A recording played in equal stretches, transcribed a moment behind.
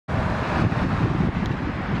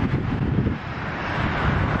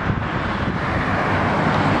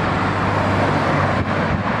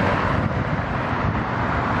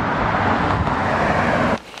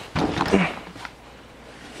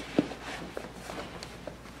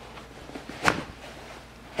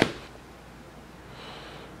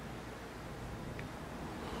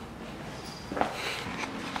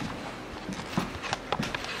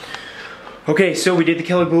Okay, so we did the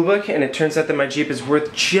Kelly Blue Book, and it turns out that my Jeep is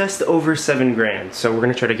worth just over 7 grand. So we're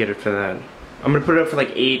gonna try to get it for that. I'm gonna put it up for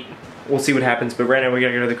like 8. We'll see what happens. But right now we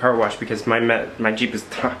gotta go to the car wash because my Jeep is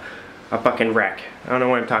a fucking wreck. I don't know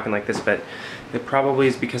why I'm talking like this, but it probably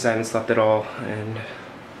is because I haven't slept at all, and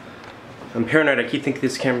I'm paranoid. I keep thinking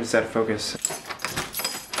this camera's out of focus.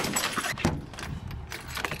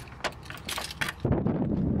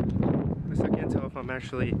 I can't tell if I'm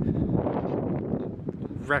actually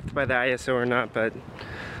wrecked by the ISO or not, but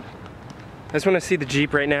I just want to see the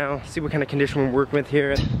Jeep right now, see what kind of condition we're working with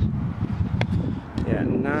here. Yeah,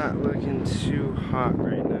 not looking too hot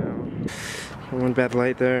right now. One bad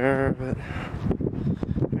light there, but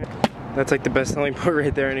that's like the best selling point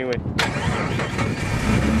right there anyway.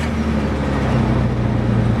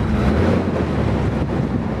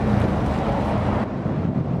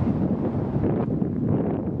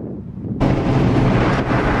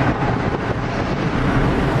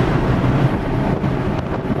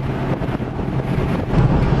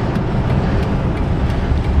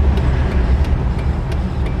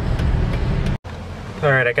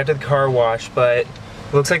 Alright, I got to the car wash, but it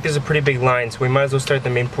looks like there's a pretty big line, so we might as well start the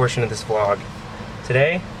main portion of this vlog.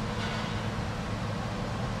 Today,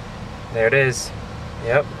 there it is.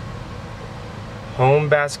 Yep. HOM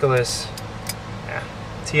Basilisk. Yeah.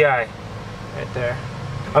 TI. Right there.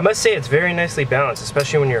 I must say it's very nicely balanced,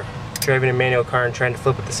 especially when you're driving a manual car and trying to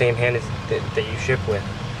flip with the same hand that you ship with.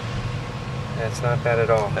 That's not bad at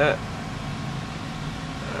all.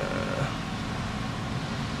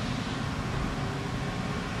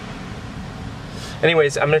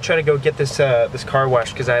 Anyways, I'm gonna try to go get this this car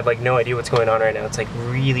wash because I have like no idea what's going on right now. It's like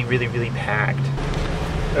really packed.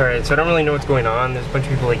 All right, so I don't really know what's going on. There's a bunch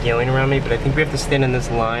of people like yelling around me, but I think we have to stand in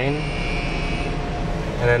this line,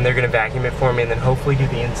 and then they're gonna vacuum it for me, and then hopefully do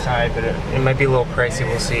the inside. But it might be a little pricey.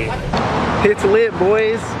 We'll see. It's lit,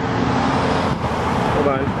 boys. Hold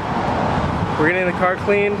on. We're getting the car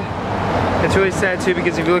cleaned. It's really sad too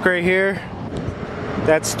because if you look right here,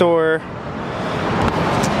 that store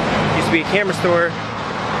used to be a camera store,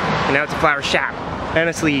 and now it's a flower shop. I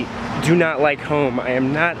honestly do not like HOM. I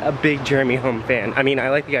am not a big Jeremy HOM fan. I mean, I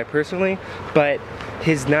like the guy personally, but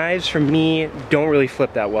his knives for me don't really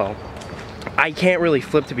flip that well. I can't really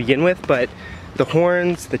flip to begin with, but the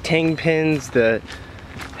horns, the tang pins,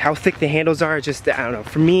 how thick the handles are, just, I don't know,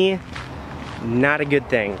 for me, not a good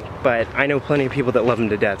thing. But I know plenty of people that love them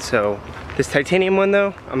to death. So this titanium one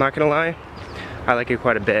though, I'm not gonna lie, I like it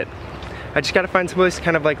quite a bit. I just gotta find someplace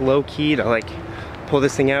kind of like low key to like pull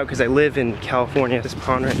this thing out because I live in California. This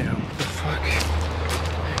pond right now. What the fuck?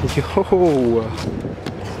 Yo!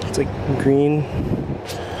 It's like green.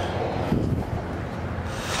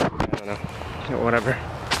 I don't know. Yeah, whatever.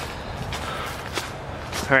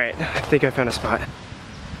 Alright, I think I found a spot.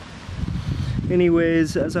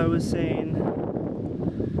 Anyways, as I was saying,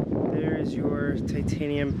 there's your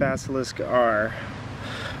titanium Basilisk R.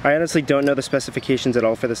 I honestly don't know the specifications at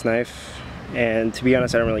all for this knife, and to be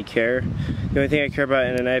honest I don't really care. The only thing I care about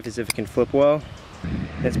in a knife is if it can flip well.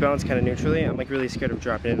 It's balanced kind of neutrally. I'm like really scared of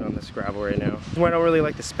dropping it on this gravel right now. Why I don't really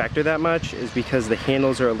like the Spectre that much is because the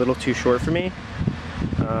handles are a little too short for me.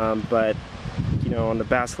 But you know, on the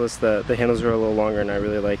Basilisk the handles are a little longer and I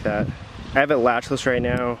really like that. I have it latchless right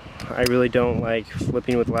now. I really don't like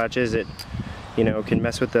flipping with latches. It, you know, can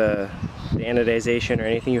mess with the anodization or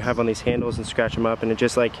anything you have on these handles and scratch them up, and it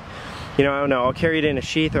just like, you know, I don't know, I'll carry it in a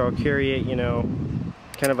sheath or I'll carry it, you know,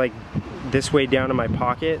 kind of like this way down in my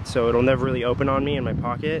pocket, so it'll never really open on me in my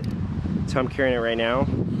pocket. So I'm carrying it right now.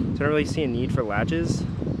 So I don't really see a need for latches. I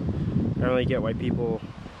don't really get why people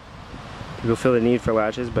feel the need for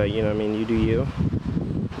latches, but you know, I mean, you do you.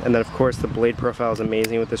 And then of course the blade profile is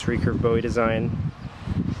amazing with this recurve Bowie design.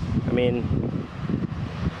 I mean,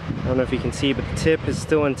 I don't know if you can see, but the tip is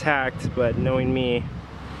still intact, but knowing me,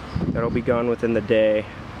 that'll be gone within the day.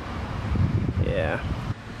 Yeah.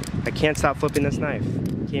 I can't stop flipping this knife.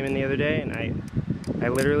 Came in the other day and I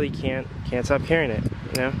literally can't stop carrying it,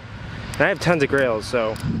 you know? And I have tons of grails,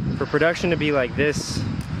 so for production to be like this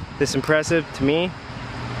impressive to me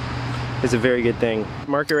is a very good thing.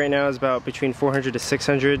 Market right now is about between 400 to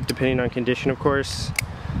 600 depending on condition, of course.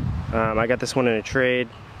 I got this one in a trade.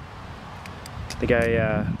 The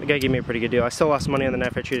guy gave me a pretty good deal. I still lost money on the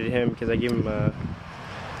knife I traded him because I gave him a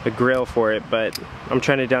grail for it, but I'm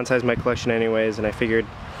trying to downsize my collection anyways, and I figured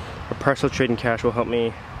a partial trade in cash will help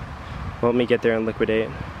me get there and liquidate.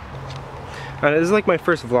 This is like my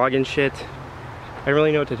first vlog and shit. I don't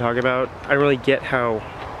really know what to talk about. I don't really get how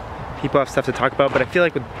people have stuff to talk about, but I feel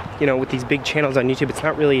like with, you know, with these big channels on YouTube, it's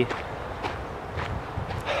not really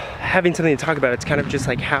having something to talk about. It's kind of just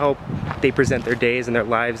like how they present their days and their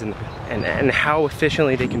lives and and how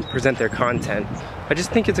efficiently they can present their content. I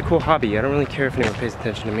just think it's a cool hobby. I don't really care if anyone pays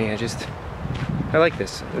attention to me. I like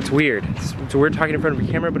this. It's weird. It's weird talking in front of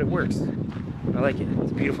a camera, but it works. I like it.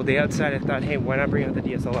 It's a beautiful day outside. I thought, hey, why not bring out the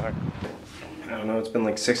DSLR? I don't know, it's been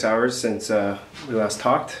like 6 hours since we last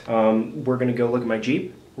talked. We're gonna go look at my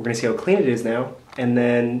Jeep. We're gonna see how clean it is now, and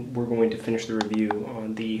then we're going to finish the review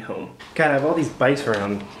on the HOM. God, I have all these bikes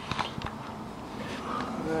around.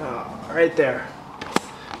 Oh, right there.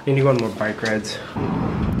 I need to go on more bike rides.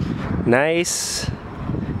 Nice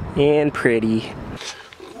and pretty.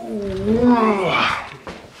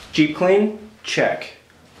 Jeep clean? Check.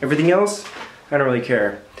 Everything else? I don't really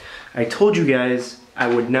care. I told you guys I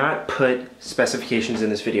would not put specifications in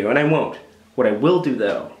this video, and I won't. What I will do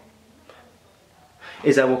though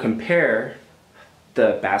is I will compare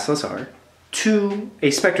the Basilisk R to a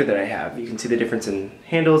Spectre that I have. You can see the difference in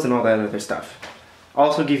handles and all that other stuff. I'll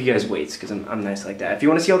also give you guys weights because I'm nice like that. If you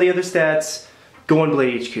want to see all the other stats, go on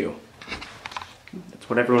Blade HQ. That's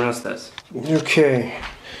what everyone else does. Okay.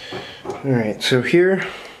 Alright, so here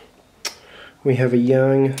we have a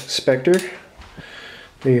young Spectre.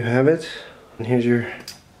 There you have it. And here's your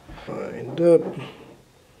lined up.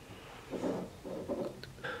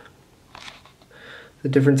 The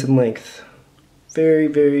difference in length. Very,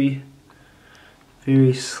 very,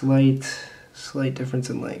 very slight difference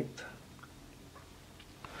in length.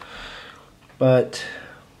 But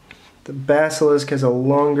the Basilisk has a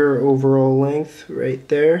longer overall length right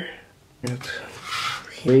there.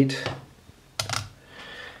 Weight.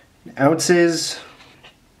 Ounces.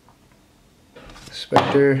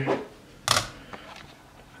 Spectre.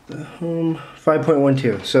 The HOM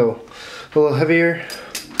 5.12. So a little heavier.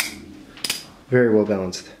 Very well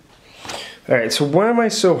balanced. Alright, so why am I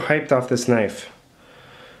so hyped off this knife?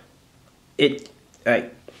 It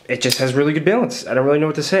just has really good balance. I don't really know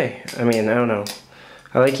what to say. I mean, I don't know.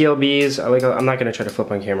 I like ELBs. I'm not gonna try to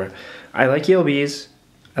flip on camera. I like ELBs.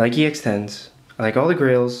 I like EX10s. I like all the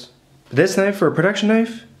grails. This knife, for a production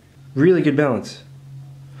knife, really good balance.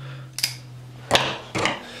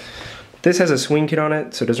 This has a swing kit on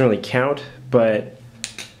it, so it doesn't really count, but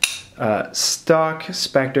stock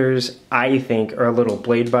Spectres, I think, are a little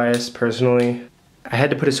blade biased, personally. I had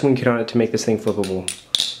to put a swing kit on it to make this thing flippable.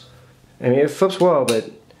 I mean, it flips well,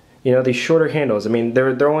 but, you know, these shorter handles, I mean,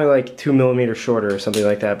 they're only like 2mm shorter or something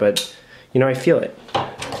like that, but, you know, I feel it.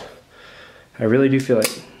 I really do feel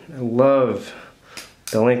it. I love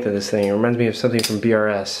the length of this thing. It reminds me of something from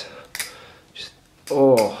BRS. Just,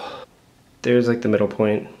 oh, there's like the middle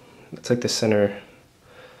point. It's like the center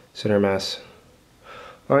mass.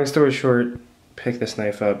 Long story short, pick this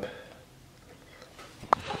knife up.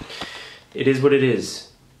 It is what it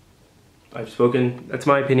is. I've spoken. That's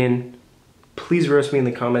my opinion. Please roast me in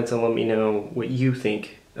the comments and let me know what you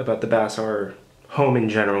think about the Bass R HOM in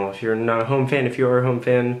general. If you're not a HOM fan, if you are a HOM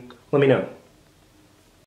fan, let me know.